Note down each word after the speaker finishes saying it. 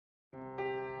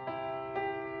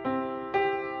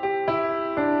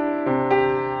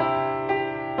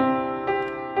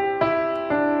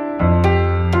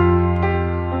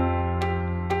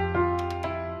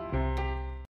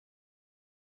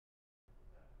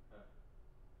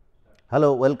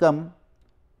Hello, welcome.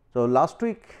 So, last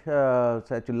week,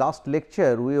 actually last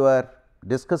lecture, we were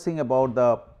discussing about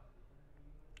the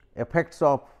effects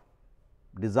of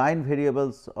design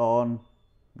variables on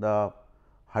the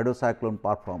hydrocyclone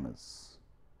performance.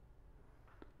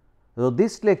 So,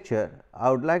 this lecture,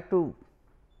 I would like to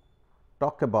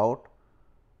talk about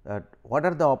that what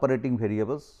are the operating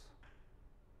variables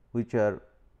which are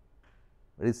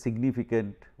very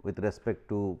significant with respect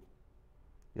to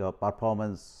your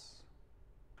performance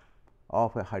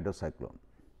of a hydrocyclone.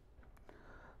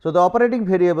 So, the operating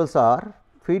variables are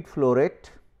feed flow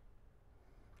rate,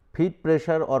 feed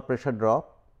pressure or pressure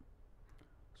drop,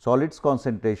 solids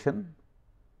concentration,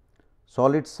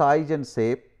 solid size and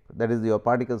shape, that is your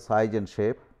particle size and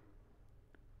shape,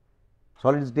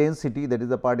 solids density, that is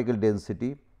the particle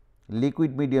density,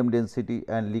 liquid medium density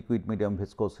and liquid medium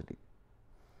viscosity.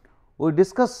 We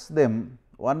discuss them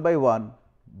one by one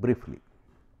briefly.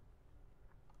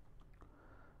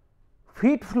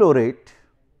 Feed flow rate,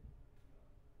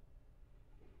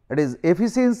 that is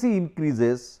efficiency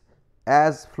increases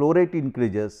as flow rate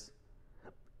increases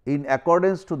in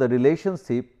accordance to the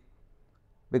relationship,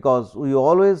 because we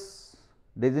always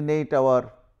designate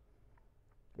our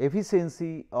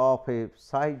efficiency of a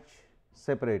size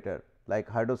separator like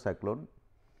hydrocyclone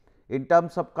in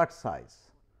terms of cut size,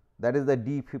 that is the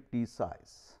D50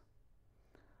 size.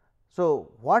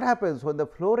 So, what happens when the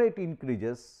flow rate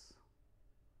increases?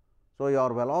 So,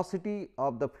 your velocity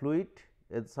of the fluid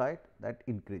inside that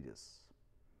increases.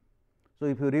 So,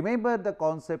 if you remember the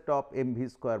concept of m v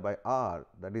square by r,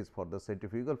 that is for the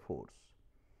centrifugal force.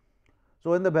 So,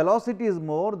 when the velocity is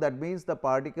more, that means the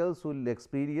particles will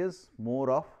experience more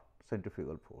of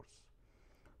centrifugal force.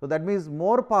 So, that means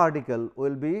more particle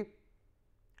will be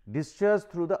discharged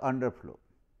through the underflow.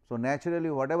 So, naturally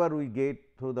whatever we get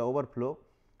through the overflow,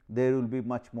 there will be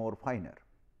much more finer.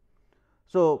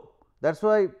 So, that is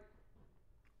why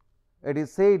it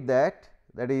is said that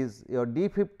is your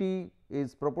D50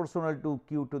 is proportional to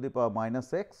q to the power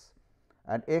minus x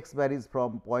and x varies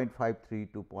from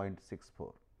 0.53 to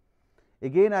 0.64.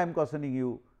 Again I am cautioning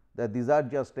you that these are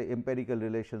just a empirical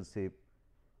relationship.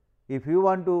 If you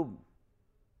want to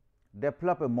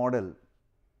develop a model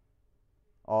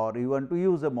or you want to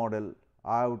use a model,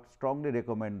 I would strongly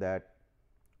recommend that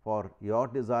for your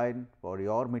design, for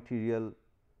your material,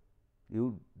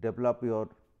 you develop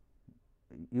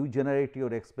you generate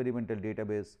your experimental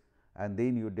database and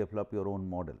then you develop your own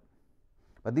model,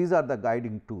 but these are the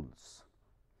guiding tools.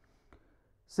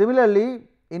 Similarly,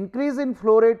 increase in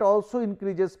flow rate also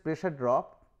increases pressure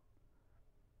drop.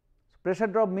 Pressure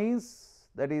drop means,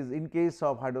 that is in case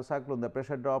of hydrocyclone, the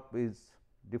pressure drop is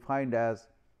defined as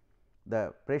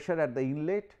the pressure at the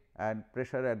inlet and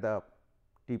pressure at the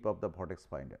tip of the vortex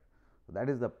finder. So, that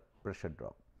is the pressure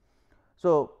drop.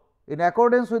 So, in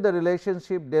accordance with the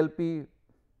relationship del P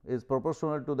is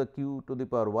proportional to the q to the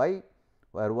power y,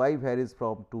 where y varies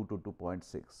from 2 to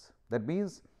 2.6. That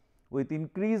means, with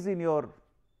increase in your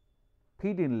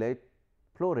feed inlet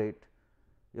flow rate,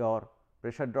 your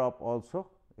pressure drop also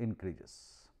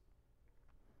increases.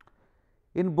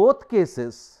 In both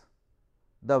cases,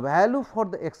 the value for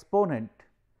the exponent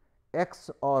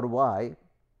x or y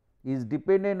is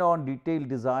dependent on detailed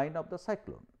design of the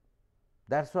cyclone.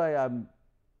 That is why I am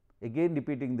again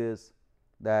repeating this,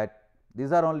 that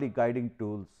these are only guiding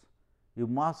tools. You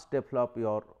must develop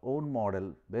your own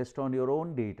model based on your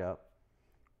own data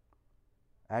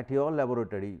at your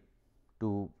laboratory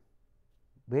to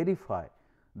verify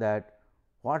that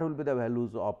what will be the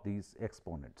values of these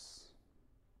exponents.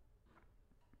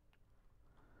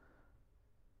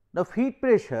 Now, feed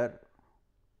pressure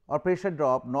or pressure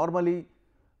drop, normally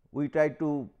we try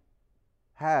to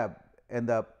have in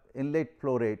the inlet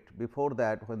flow rate. Before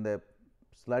that, when the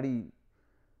slurry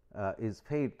is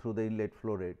fed through the inlet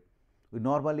flow rate, we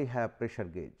normally have pressure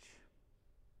gauge.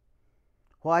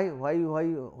 Why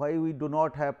we do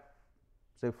not have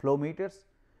say flow meters?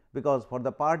 Because for the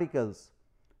particles,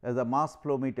 as a mass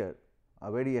flow meter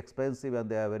are very expensive and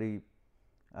they are very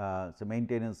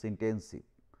maintenance intensive.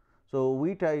 So,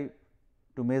 we try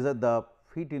to measure the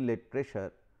feed inlet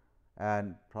pressure,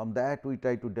 and from that we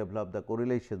try to develop the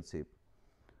correlationship,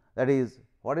 that is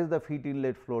what is the feed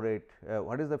inlet flow rate,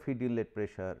 what is the feed inlet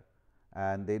pressure,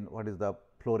 and then what is the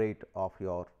flow rate of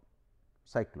your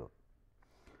cyclone.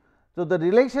 So, the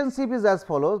relationship is as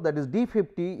follows, that is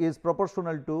D50 is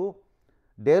proportional to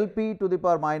del P to the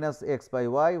power minus x by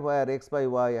y, where x by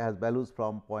y has values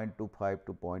from 0.25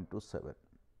 to 0.27.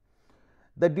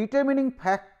 The determining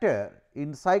factor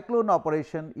in cyclone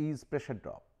operation is pressure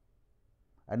drop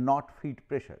and not feed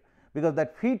pressure, because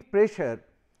that feed pressure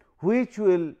which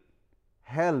will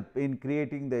help in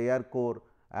creating the air core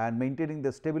and maintaining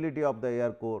the stability of the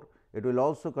air core, it will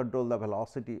also control the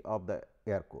velocity of the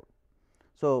air core.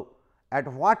 So, at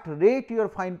what rate your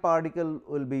fine particle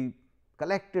will be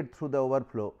collected through the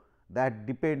overflow, that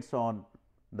depends on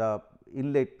the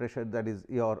inlet pressure, that is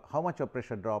your how much of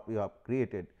pressure drop you have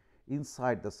created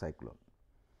inside the cyclone.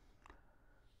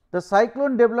 The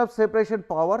cyclone develops separation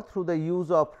power through the use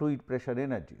of fluid pressure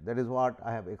energy, that is what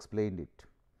I have explained it.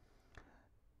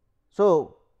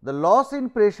 So, the loss in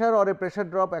pressure or a pressure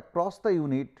drop across the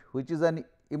unit, which is an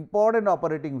important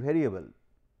operating variable,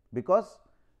 because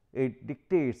it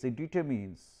dictates, it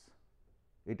determines,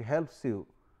 it helps you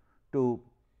to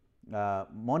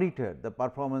monitor the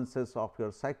performances of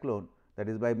your cyclone, that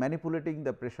is by manipulating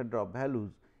the pressure drop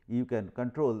values you can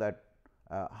control that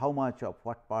how much of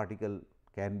what particle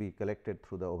can be collected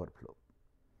through the overflow.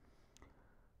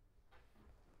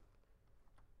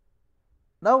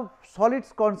 Now,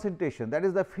 solids concentration, that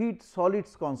is the feed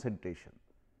solids concentration.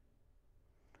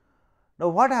 Now,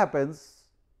 what happens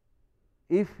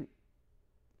if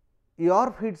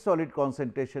your feed solid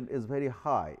concentration is very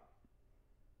high?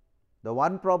 The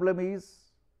one problem is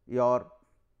your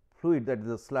fluid, that is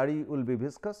the slurry, will be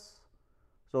viscous.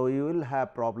 So, you will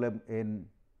have problem in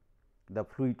the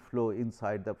fluid flow,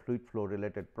 inside the fluid flow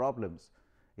related problems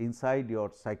inside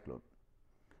your cyclone.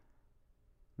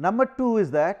 Number 2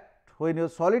 is that when your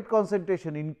solid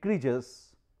concentration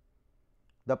increases,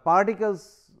 the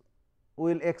particles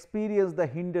will experience the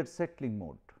hindered settling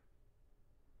mode.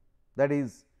 That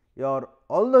is, your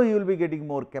although you will be getting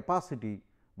more capacity,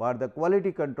 but the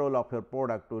quality control of your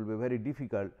product will be very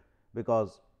difficult,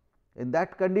 because in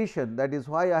that condition, that is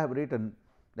why I have written,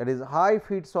 that is high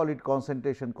feed solid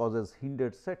concentration causes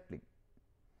hindered settling.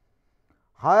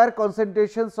 Higher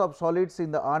concentrations of solids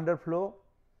in the underflow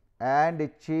and a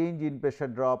change in pressure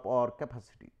drop or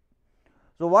capacity.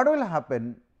 So, what will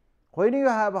happen when you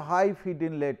have a high feed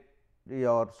inlet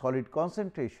your solid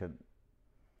concentration?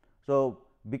 So,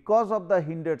 because of the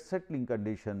hindered settling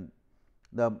condition,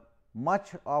 the much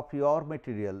of your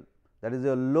material, that is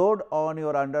your load on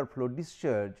your underflow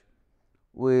discharge,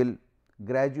 will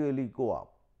gradually go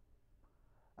up.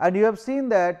 And you have seen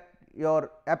that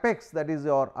your apex, that is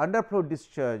your underflow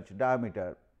discharge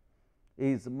diameter,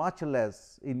 is much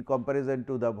less in comparison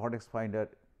to the vortex finder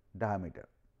diameter.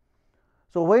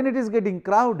 So, when it is getting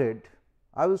crowded,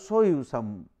 I will show you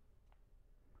some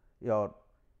your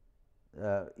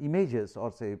images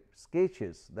or say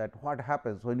sketches that what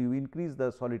happens when you increase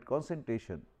the solid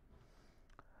concentration.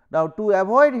 Now, to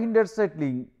avoid hindered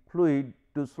settling, fluid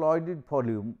to solid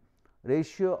volume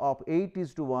ratio of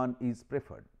 8:1 is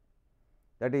preferred.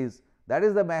 That is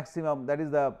the maximum, that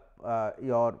is the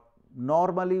your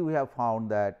normally we have found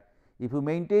that if you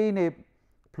maintain a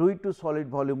fluid to solid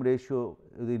volume ratio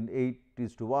within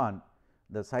 8:1,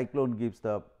 the cyclone gives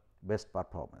the best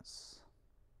performance.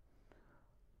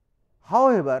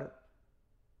 However,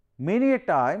 many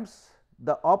times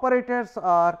the operators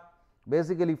are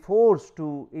basically forced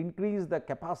to increase the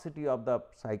capacity of the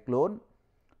cyclone.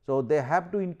 So, they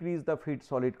have to increase the feed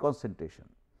solid concentration.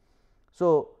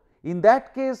 So, in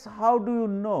that case, how do you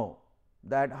know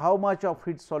that how much of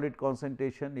feed solid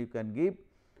concentration you can give?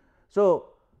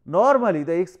 So, normally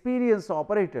the experienced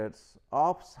operators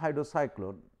of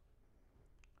hydrocyclone,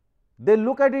 they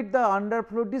look at it the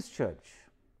underflow discharge.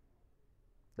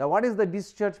 Now, what is the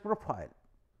discharge profile?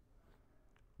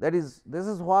 That is, this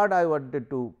is what I wanted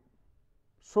to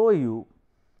show you,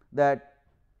 that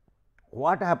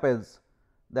what happens,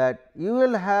 that you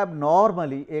will have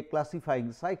normally a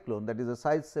classifying cyclone, that is a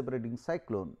size separating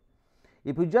cyclone.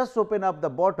 If you just open up the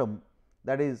bottom,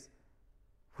 that is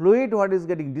fluid what is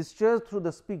getting discharged through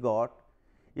the spigot,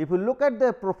 if you look at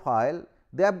the profile,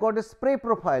 they have got a spray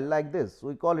profile like this,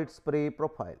 we call it spray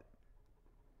profile.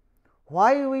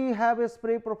 Why we have a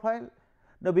spray profile?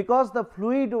 Now, because the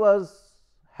fluid was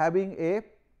having a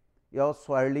your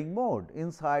swirling mode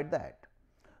inside that.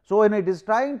 So, when it is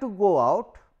trying to go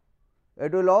out,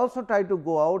 it will also try to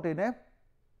go out in a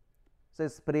say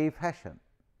spray fashion.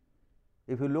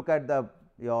 If you look at the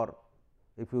your,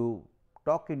 if you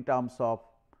talk in terms of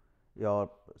your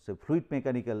say fluid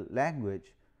mechanical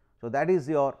language, so that is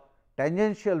your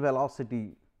tangential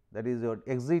velocity, that is your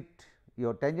exit,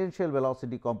 your tangential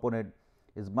velocity component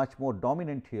is much more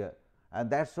dominant here, and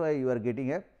that is why you are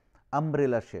getting a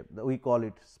umbrella shape, we call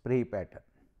it spray pattern.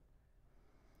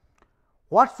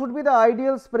 What should be the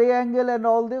ideal spray angle and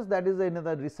all this, that is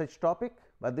another research topic,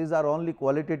 but these are only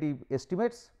qualitative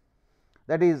estimates.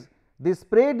 That is, the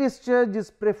spray discharge is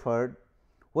preferred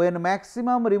when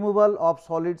maximum removal of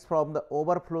solids from the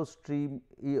overflow stream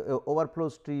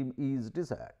is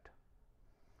desired.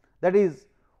 That is,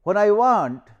 when I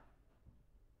want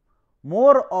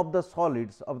more of the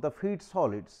solids of the feed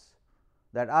solids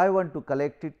that I want to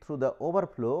collect it through the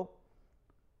overflow.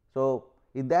 So,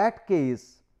 in that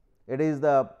case it is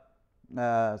the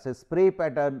say spray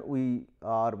pattern we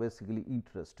are basically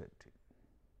interested in.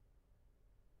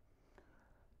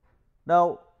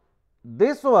 Now,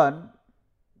 this one,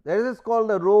 that is called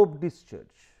the rope discharge.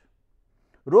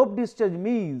 Rope discharge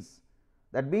means,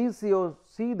 that means you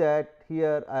see that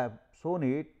here I have shown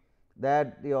it,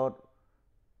 that your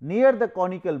near the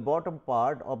conical bottom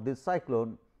part of this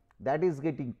cyclone, that is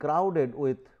getting crowded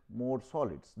with more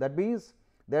solids. That means,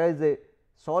 there is a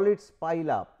solids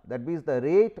pile up, that means the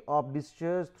rate of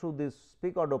discharge through this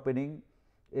spigot opening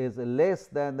is less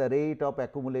than the rate of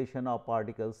accumulation of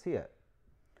particles here.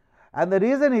 And the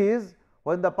reason is,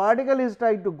 when the particle is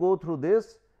trying to go through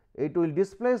this, it will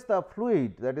displace the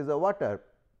fluid, that is the water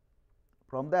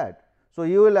from that. So,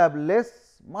 you will have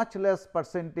much less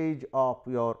percentage of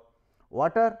your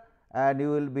water and you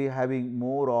will be having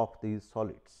more of these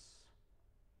solids.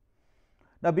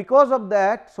 Now, because of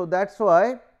that, so that is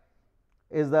why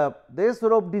is this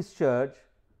rope discharge,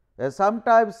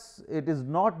 sometimes it is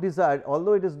not desired,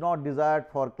 although it is not desired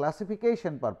for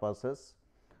classification purposes,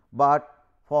 but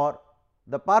for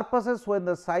the purposes when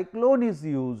the cyclone is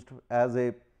used as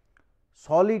a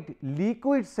solid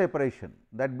liquid separation,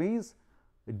 that means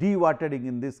dewatering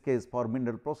in this case for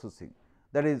mineral processing.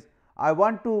 That is, I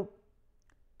want to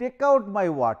take out my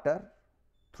water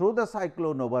through the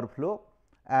cyclone overflow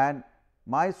and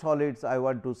my solids I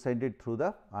want to send it through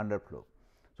the underflow.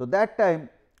 So, that time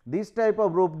this type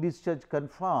of rope discharge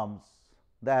confirms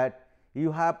that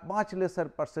you have much lesser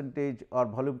percentage or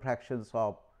volume fractions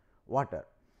of water,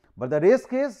 but the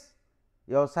risk is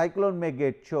your cyclone may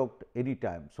get choked any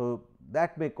time. So,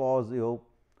 that may cause you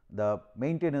the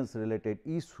maintenance related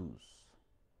issues,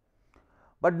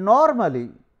 but normally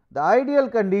the ideal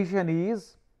condition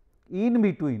is in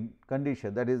between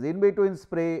condition, that is in between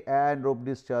spray and rope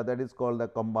discharge, that is called the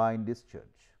combined discharge.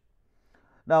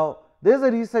 Now, there is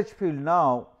a research field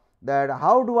now, that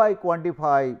how do I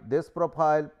quantify this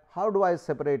profile, how do I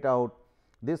separate out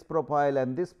this profile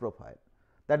and this profile.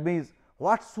 That means,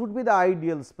 what should be the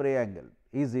ideal spray angle?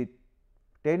 Is it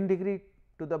 10 degree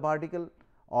to the particle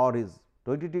or is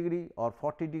 20 degree or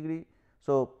 40 degree.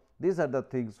 So, these are the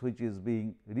things which is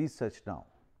being researched now.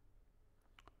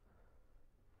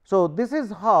 So, this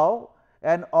is how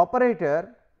an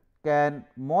operator can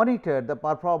monitor the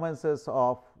performances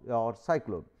of your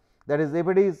cyclone. That is, if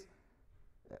it is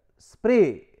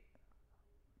spray,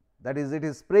 that is it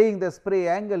is spraying, the spray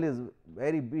angle is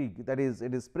very big, that is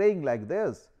it is spraying like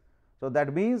this. So,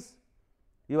 that means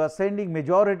you are sending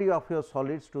majority of your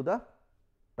solids to the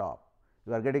top,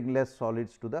 you are getting less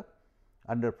solids to the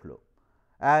underflow,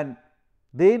 and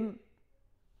then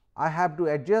I have to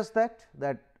adjust that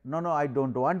no, I do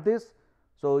not want this.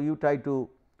 So, you try to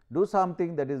do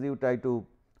something, that is you try to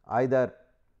either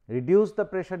reduce the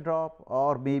pressure drop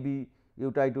or maybe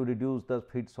you try to reduce the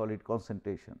feed solid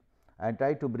concentration and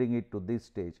try to bring it to this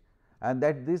stage, and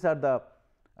that these are the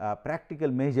practical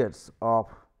measures of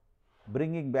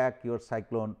bringing back your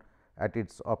cyclone at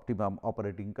its optimum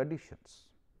operating conditions.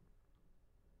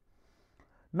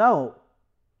 Now,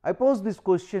 I pose this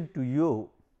question to you,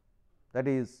 that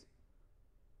is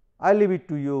I leave it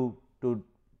to you to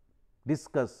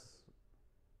discuss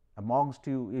amongst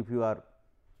you, if you are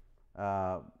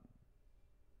a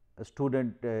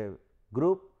student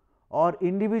group or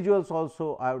individuals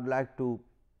also. I would like to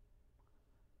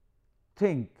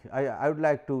think, I would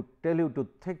like to tell you to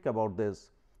think about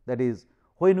this, that is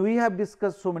when we have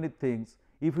discussed so many things,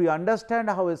 if we understand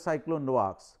how a cyclone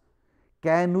works,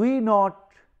 can we not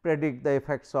predict the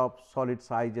effects of solid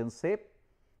size and shape?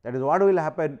 That is, what will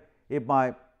happen if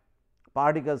my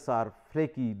particles are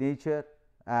flaky nature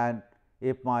and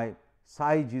if my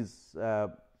size is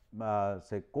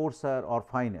say coarser or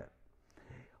finer.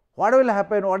 What will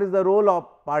happen? What is the role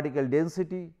of particle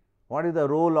density? What is the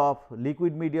role of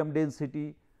liquid medium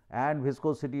density and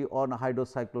viscosity on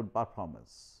hydrocyclone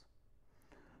performance?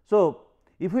 So,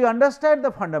 if we understand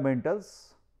the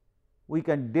fundamentals, we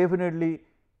can definitely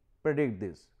predict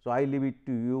this. So, I leave it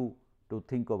to you to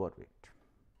think about it.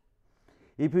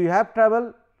 If you have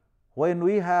trouble, when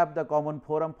we have the common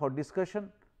forum for discussion,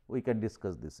 we can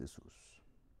discuss these issues.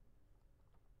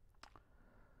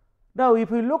 Now, if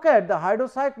we look at the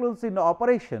hydrocyclones in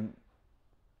operation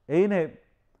in a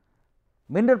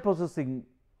mineral processing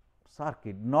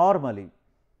circuit, normally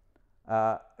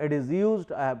it is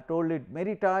used, I have told it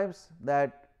many times,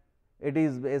 that it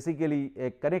is basically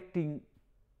a connecting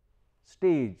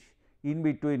stage in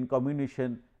between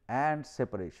comminution and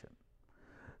separation.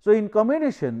 So, in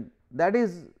comminution, that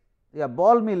is a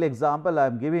ball mill example I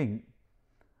am giving,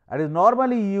 and is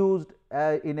normally used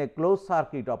in a closed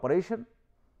circuit operation.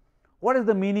 What is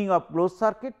the meaning of closed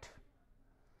circuit?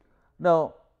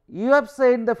 Now, you have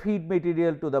sent the feed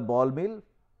material to the ball mill,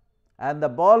 and the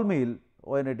ball mill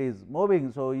when it is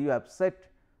moving. So, you have set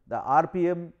the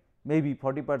RPM maybe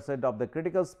 40% of the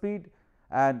critical speed,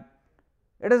 and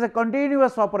it is a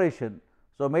continuous operation.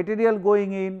 So, material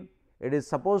going in, it is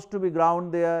supposed to be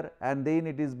ground there and then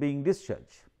it is being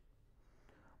discharged.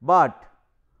 But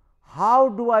how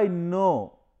do I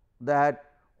know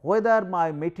that whether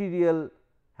my material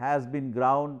has been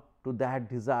ground to that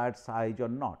desired size or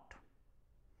not?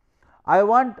 I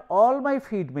want all my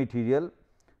feed material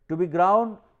to be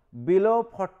ground below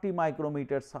 40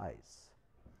 micrometer size.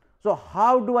 So,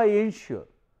 how do I ensure?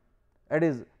 It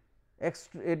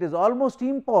is almost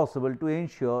impossible to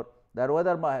ensure that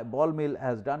whether my ball mill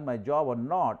has done my job or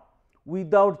not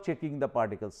without checking the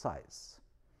particle size.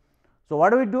 So, what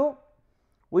do?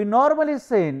 We normally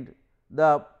send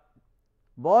the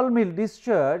ball mill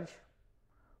discharge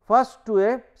first to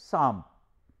a sump.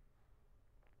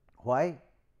 Why?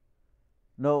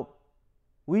 Now,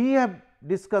 we have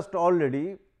discussed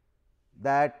already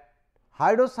that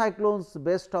hydrocyclone's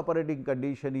best operating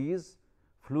condition is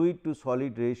fluid to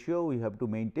solid ratio. We have to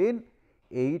maintain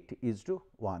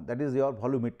 8:1, that is your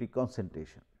volumetric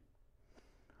concentration.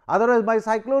 Otherwise, my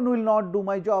cyclone will not do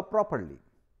my job properly.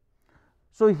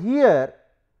 So, here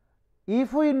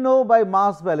if we know by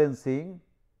mass balancing,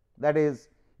 that is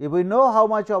if we know how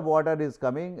much of water is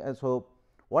coming, and so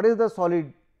what is the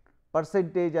solid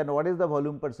percentage and what is the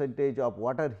volume percentage of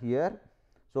water here.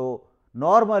 So,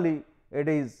 normally it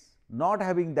is not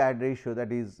having that ratio,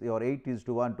 that is your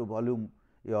 8:1 to volume,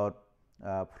 your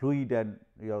fluid and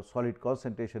your solid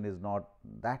concentration is not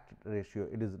that ratio,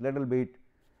 it is little bit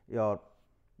your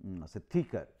say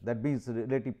thicker, that means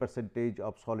relative percentage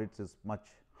of solids is much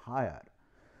higher.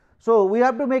 So, we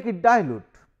have to make it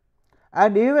dilute,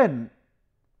 and even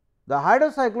the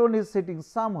hydrocyclone is sitting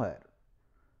somewhere.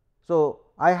 So,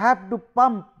 I have to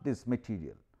pump this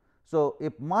material. So,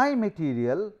 if my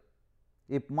material,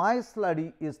 if my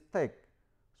slurry is thick,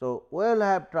 so we will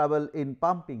have trouble in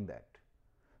pumping that.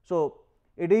 So,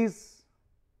 it is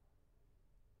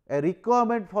a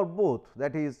requirement for both,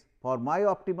 that is for my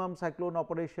optimum cyclone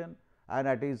operation and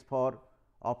it is for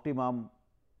optimum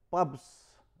pumps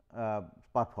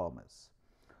performance.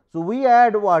 So, we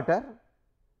add water,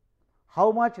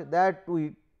 how much that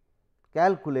we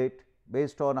calculate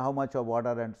based on how much of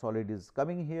water and solid is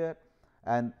coming here,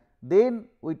 and then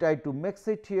we try to mix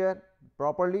it here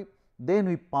properly, then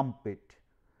we pump it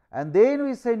and then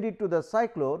we send it to the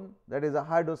cyclone, that is a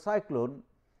hydrocyclone,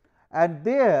 and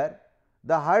there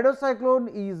the hydrocyclone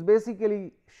is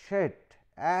basically shaped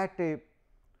at a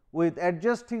with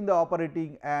adjusting the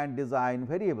operating and design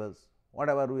variables,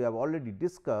 whatever we have already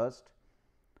discussed,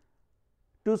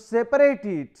 to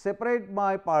separate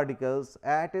my particles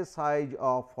at a size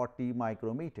of 40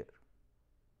 micrometer.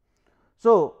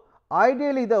 So,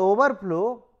 ideally the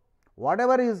overflow,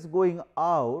 whatever is going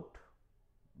out,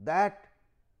 that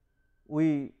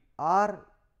we are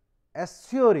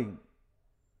assuring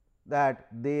that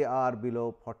they are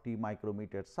below 40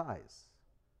 micrometer size.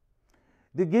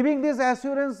 The giving this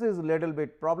assurance is little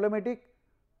bit problematic,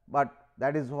 but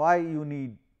that is why you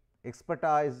need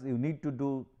expertise, you need to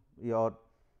do your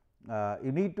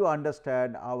you need to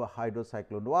understand how a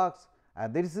hydrocyclone works,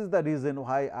 and this is the reason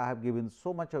why I have given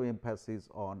so much of emphasis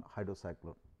on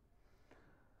hydrocyclone.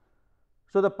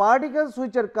 So, the particles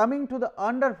which are coming to the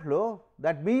underflow,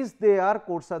 that means they are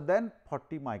coarser than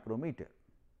 40 micrometer.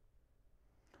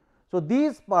 So,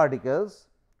 these particles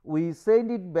we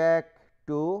send it back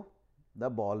to the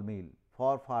ball mill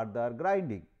for further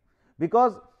grinding,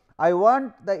 because I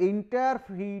want the entire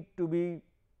feed to be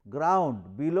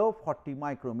ground below 40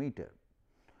 micrometer.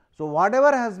 So,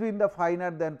 whatever has been the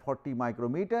finer than 40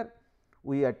 micrometer,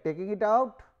 we are taking it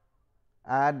out,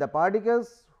 and the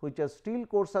particles which are still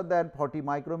coarser than 40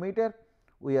 micrometer,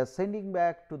 we are sending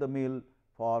back to the mill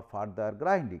for further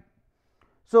grinding.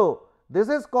 So, this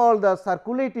is called the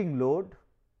circulating load,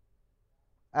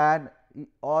 and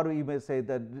or you may say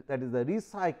that that is the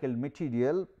recycled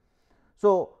material.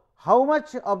 So, how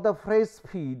much of the fresh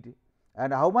feed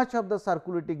and how much of the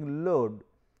circulating load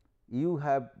you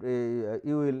have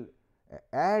you will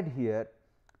add here,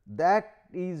 that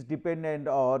is dependent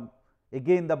on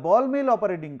again the ball mill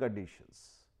operating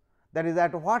conditions, that is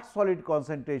at what solid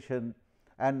concentration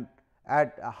and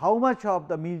at how much of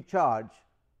the mill charge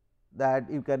that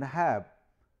you can have.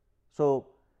 So,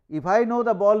 if I know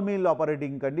the ball mill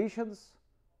operating conditions,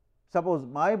 suppose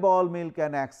my ball mill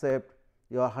can accept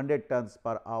your 100 tons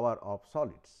per hour of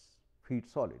solids, feed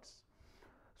solids.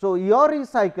 So, your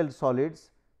recycled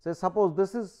solids say suppose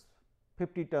this is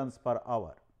 50 tons per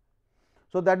hour.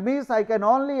 So, that means I can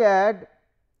only add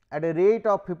at a rate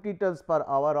of 50 tons per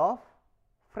hour of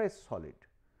fresh solid.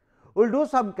 We will do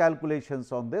some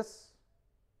calculations on this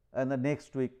in the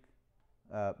next week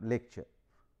lecture.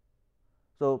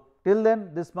 So, till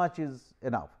then this much is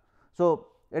enough. So,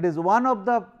 it is one of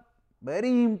the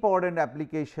very important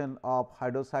application of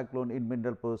hydrocyclone in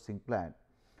mineral processing plant.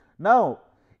 Now,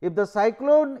 if the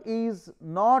cyclone is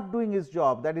not doing its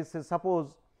job, that is, say,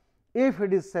 suppose if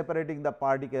it is separating the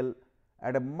particle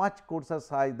at a much coarser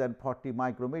size than 40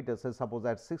 micrometers, say suppose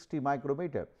at 60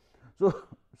 micrometer.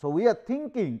 So, we are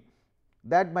thinking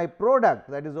that my product,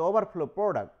 that is overflow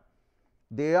product,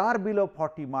 they are below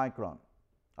 40 micron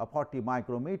or 40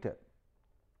 micrometer,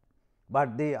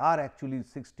 but they are actually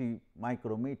 60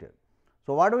 micrometer.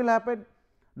 So, what will happen?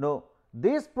 No,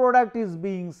 this product is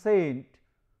being sent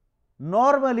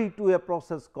normally to a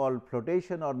process called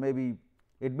flotation, or maybe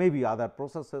it may be other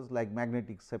processes like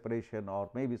magnetic separation, or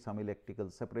maybe some electrical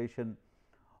separation,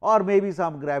 or maybe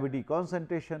some gravity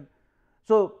concentration.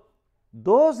 So,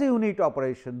 those unit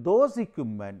operation, those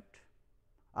equipment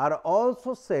are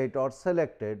also set or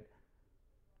selected,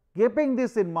 keeping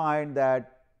this in mind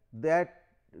that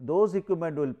those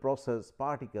equipment will process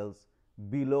particles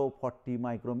below 40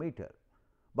 micrometer,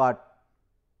 but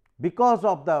because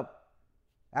of the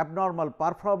abnormal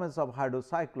performance of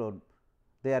hydrocyclone,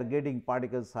 they are getting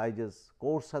particle sizes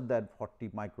coarser than 40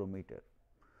 micrometer.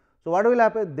 So, what will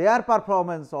happen? Their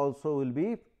performance also will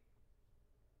be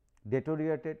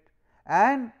deteriorated.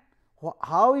 And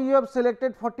how you have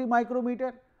selected 40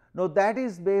 micrometer? Now, that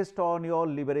is based on your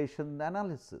liberation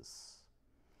analysis.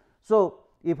 So,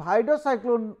 if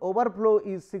hydrocyclone overflow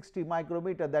is 60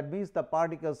 micrometer, that means the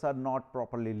particles are not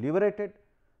properly liberated.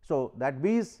 So, that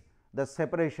means the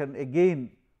separation again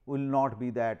will not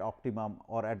be that optimum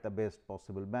or at the best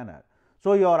possible manner.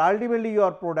 So, ultimately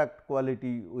your product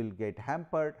quality will get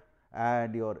hampered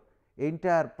and your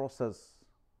entire process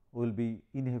will be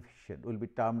inefficient, will be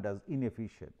termed as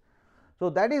inefficient. So,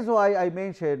 that is why I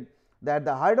mentioned that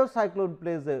the hydrocyclone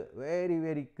plays a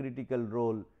very critical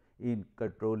role in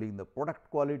controlling the product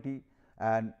quality.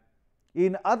 And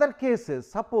in other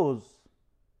cases, suppose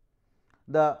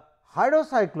the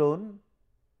hydrocyclone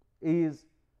is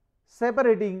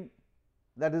separating,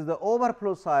 that is the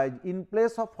overflow size, in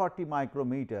place of 40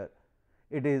 micrometer,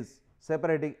 it is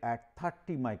separating at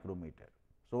 30 micrometer.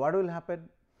 So, what will happen?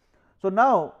 So,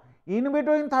 now in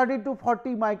between 30 to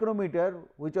 40 micrometer,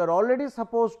 which are already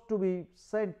supposed to be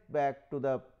sent back to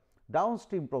the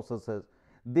downstream processes,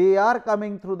 they are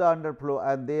coming through the underflow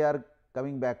and they are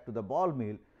coming back to the ball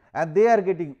mill and they are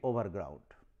getting overground.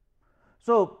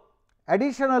 So,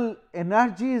 additional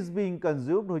energy is being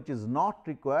consumed, which is not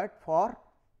required for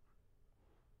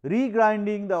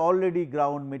regrinding the already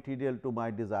ground material to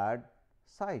my desired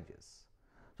sizes.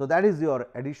 So, that is your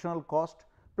additional cost,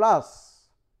 plus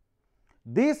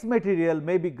this material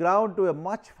may be ground to a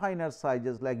much finer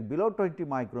sizes like below 20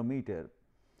 micrometer,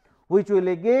 which will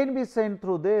again be sent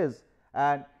through this,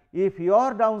 and if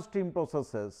your downstream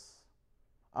processes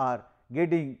are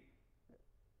getting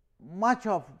much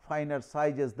of finer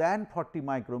sizes than 40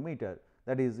 micrometer,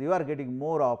 that is, you are getting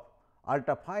more of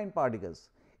ultra fine particles,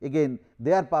 again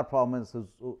their performances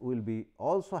will be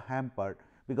also hampered,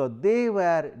 because they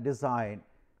were designed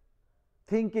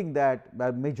thinking that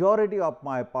the majority of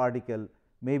my particle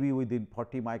may be within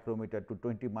 40 micrometer to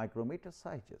 20 micrometer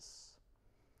sizes.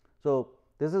 So,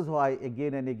 this is why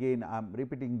again and again I am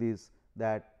repeating this,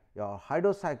 that your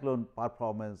hydrocyclone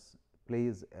performance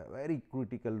plays a very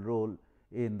critical role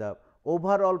in the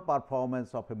overall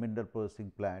performance of a mineral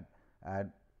processing plant,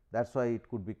 and that is why it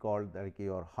could be called like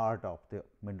your heart of the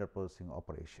mineral processing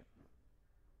operation.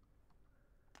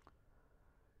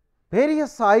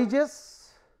 Various sizes,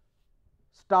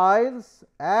 styles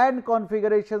and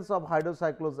configurations of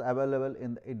hydrocyclones available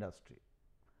in the industry.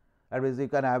 That means, you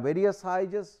can have various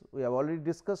sizes, we have already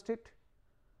discussed it.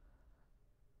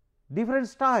 Different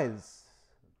styles,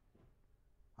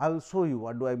 I will show you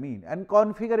what do I mean, and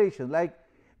configuration, like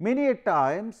many a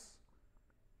times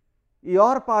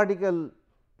your particle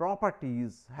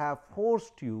properties have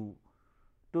forced you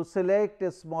to select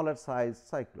a smaller size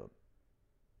cyclone.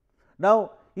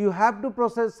 Now, you have to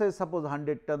process, say suppose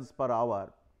 100 tons per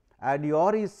hour, and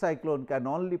your each cyclone can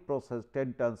only process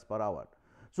 10 tons per hour.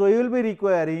 So, you will be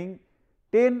requiring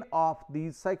 10 of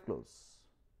these cyclones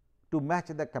to match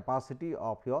the capacity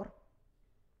of your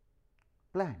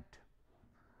plant,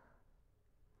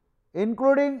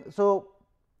 including. So,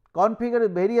 configure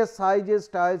various sizes,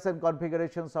 styles and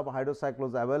configurations of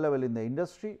hydrocyclones available in the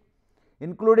industry,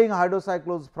 including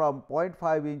hydrocyclones from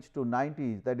 0.5 inch to 90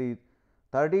 inch, that is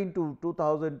 13 to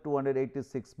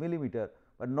 2286 millimeter,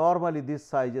 but normally these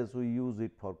sizes we use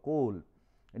it for coal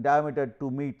in diameter to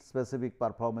meet specific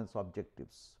performance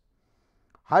objectives.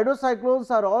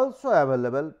 Hydrocyclones are also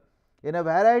available in a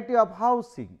variety of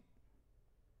housing.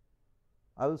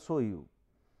 I will show you.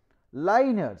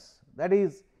 Liners, that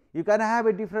is, you can have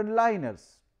a different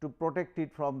liners to protect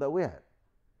it from the wear,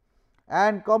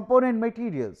 and component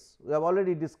materials. We have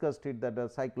already discussed it, that the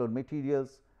cyclone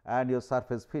materials and your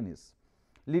surface finish.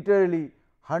 Literally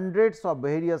hundreds of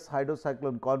various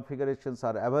hydrocyclone configurations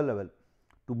are available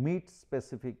to meet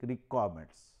specific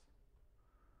requirements.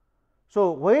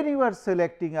 So, when you are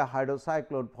selecting a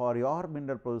hydrocyclone for your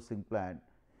mineral processing plant,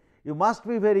 you must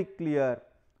be very clear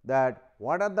that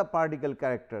what are the particle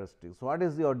characteristics, what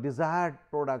is your desired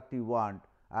product you want,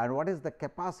 and what is the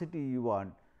capacity you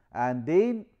want, and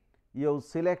then you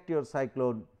select your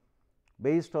cyclone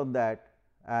based on that,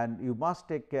 and you must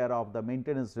take care of the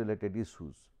maintenance related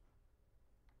issues.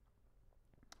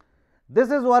 This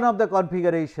is one of the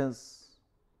configurations.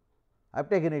 I have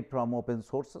taken it from open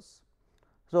sources.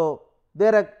 So,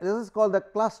 this is called the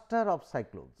cluster of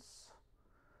cyclones.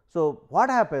 So, what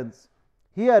happens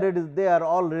here, it is they are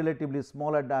all relatively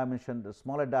smaller dimension, the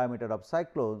smaller diameter of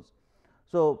cyclones.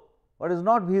 So, what is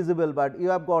not visible, but you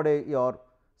have got your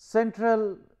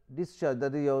central discharge,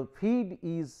 that is your feed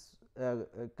is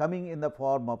coming in the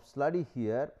form of slurry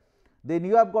here, then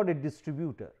you have got a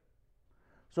distributor.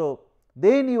 So,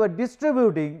 then you are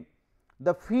distributing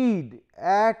the feed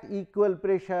at equal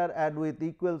pressure and with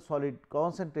equal solid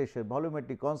concentration,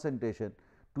 volumetric concentration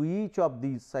to each of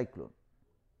these cyclone.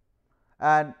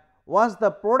 And once the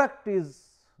product is,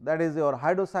 that is your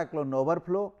hydrocyclone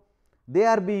overflow, they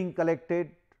are being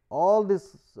collected, all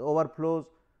these overflows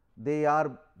they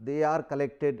are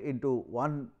collected into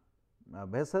one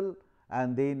vessel,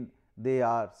 and then they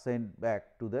are sent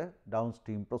back to the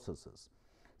downstream processes.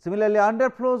 Similarly,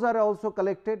 underflows are also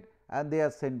collected and they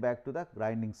are sent back to the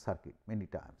grinding circuit many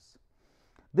times.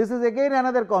 This is again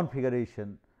another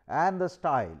configuration, and the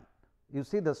style. You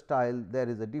see the style, there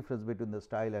is a difference between the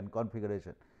style and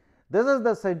configuration. This is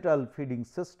the central feeding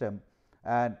system,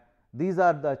 and these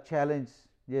are the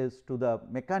challenges to the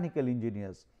mechanical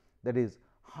engineers, that is,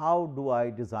 how do I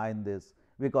design this,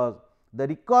 because the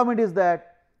requirement is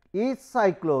that each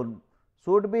cyclone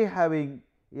should be having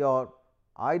your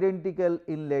identical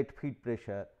inlet feed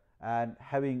pressure and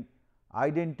having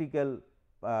identical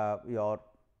your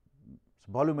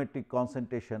volumetric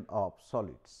concentration of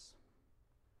solids.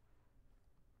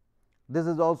 This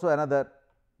is also another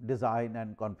design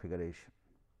and configuration.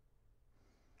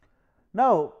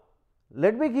 Now,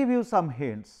 let me give you some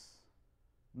hints,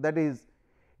 that is,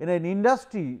 in an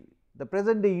industry, the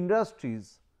present day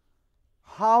industries,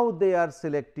 how they are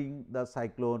selecting the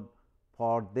cyclone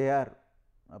for their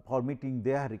for meeting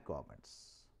their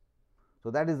requirements.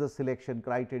 So, that is the selection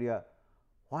criteria.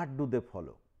 What do they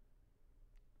follow?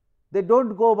 They do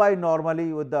not go by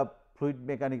normally with the fluid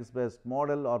mechanics based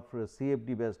model or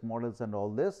CFD based models and all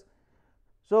this.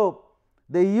 So,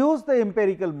 they use the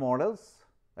empirical models,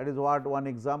 that is what one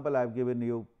example I have given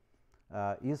you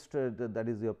yesterday, that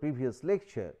is your previous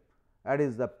lecture, that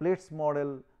is the plates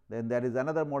model. Then there is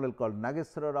another model called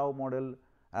Nagesara-Rao model,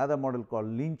 another model called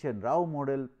Lynch and Rao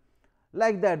model.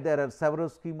 Like that, there are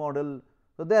Savarosky model.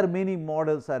 So, there are many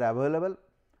models are available,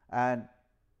 and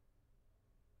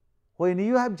when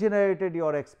you have generated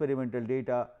your experimental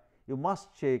data, you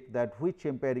must check that which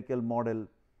empirical model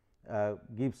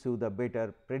gives you the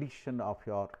better prediction of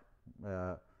your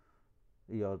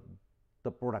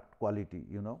the product quality,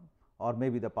 or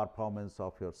maybe the performance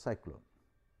of your cyclone.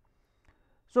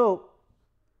 So,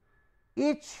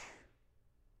 each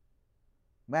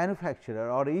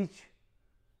manufacturer or each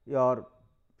your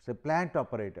say plant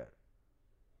operator,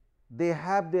 they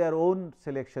have their own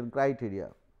selection criteria.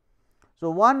 So,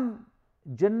 one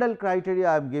general criteria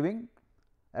I am giving,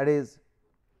 that is,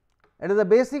 it is a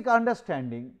basic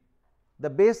understanding, the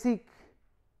basic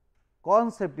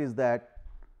concept is that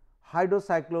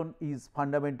hydrocyclone is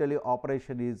fundamentally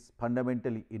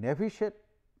inefficient,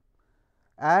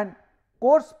 and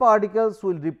coarse particles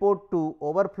will report to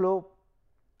overflow,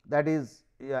 that is,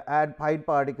 and fine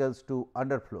particles to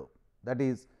underflow. That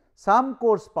is, some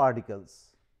coarse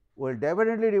particles will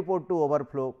definitely report to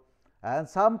overflow and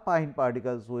some fine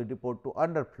particles will report to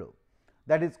underflow.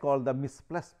 That is called the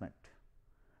misplacement.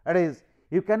 That is,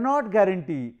 you cannot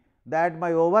guarantee that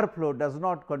my overflow does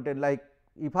not contain, like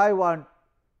if I want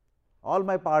all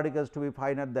my particles to be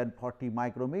finer than 40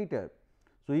 micrometer.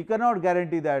 So, you cannot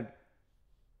guarantee that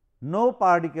no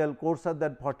particle coarser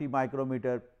than 40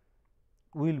 micrometer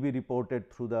will be reported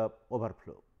through the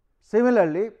overflow.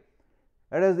 Similarly,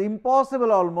 it is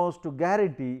impossible almost to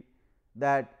guarantee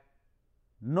that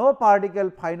no particle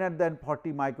finer than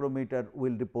 40 micrometer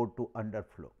will report to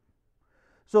underflow.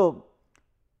 So,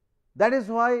 that is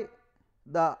why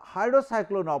the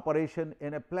hydrocyclone operation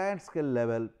in a plant scale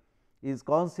level is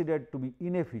considered to be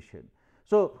inefficient.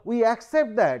 So, we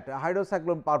accept that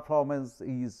hydrocyclone performance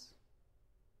is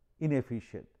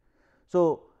inefficient.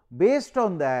 So, based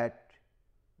on that,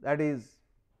 that is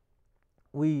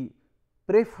we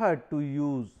prefer to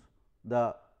use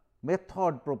the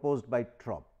method proposed by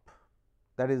Tropf,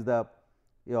 that is the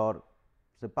your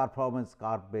performance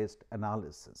curve based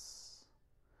analysis.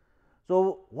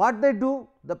 So, what they do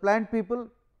the plant people?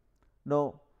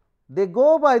 No, they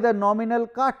go by the nominal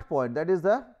cut point, that is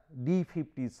the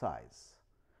D50 size.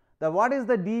 What is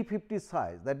the D50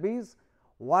 size? That means,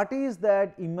 what is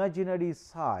that imaginary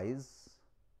size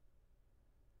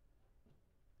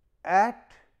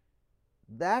at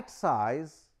that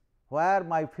size where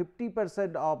my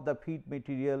 50% of the feed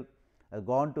material has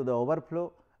gone to the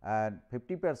overflow and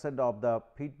 50% of the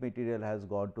feed material has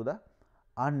gone to the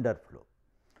underflow.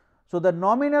 So, the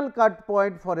nominal cut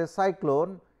point for a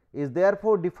cyclone is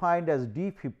therefore defined as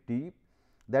D50,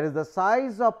 that is the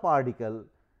size of particle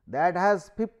that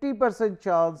has 50%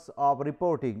 chance of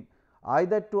reporting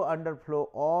either to underflow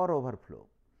or overflow.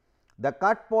 The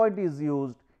cut point is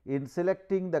used in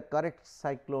selecting the correct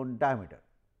cyclone diameter.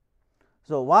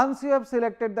 So, once you have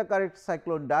selected the correct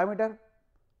cyclone diameter,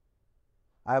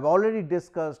 I have already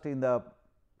discussed in the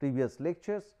previous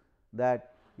lectures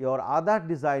that your other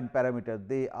design parameters,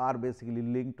 they are basically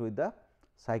linked with the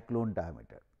cyclone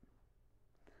diameter.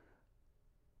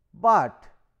 But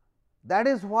that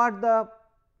is what the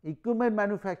equipment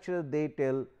manufacturer they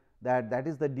tell that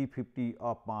is the D50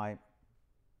 of my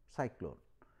cyclone.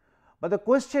 But the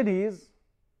question is,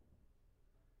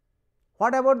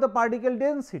 what about the particle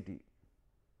density?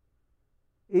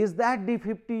 Is that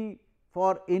D50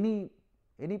 for any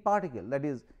particle, that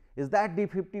is that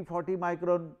D50 40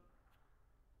 micron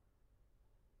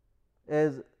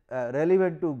is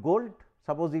relevant to gold?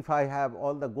 Suppose if I have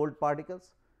all the gold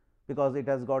particles, because it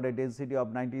has got a density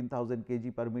of 19,000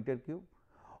 kg per meter cube,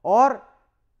 or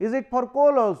is it for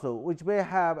coal also, which may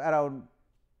have around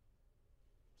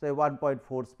say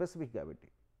 1.4 specific gravity.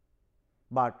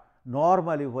 But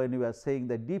normally when you are saying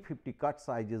the D50 cut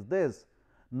size is this,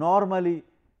 normally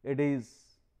it is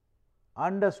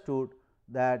understood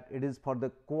that it is for the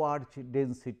quartz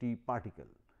density particle.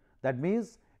 That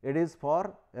means, it is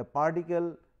for a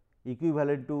particle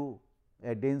equivalent to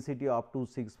a density of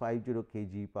 2650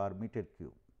 kg per meter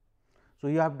cube. So,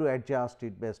 you have to adjust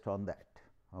it based on that.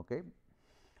 Okay.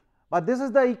 But this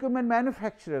is the equipment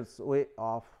manufacturer's way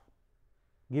of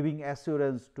giving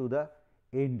assurance to the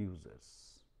end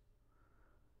users.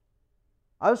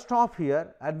 I will stop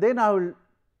here and then I will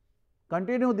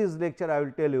continue this lecture. I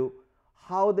will tell you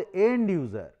how the end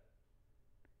user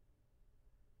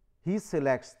he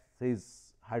selects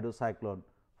his hydrocyclone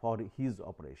for his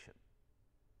operation.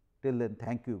 Till then,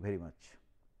 thank you very much.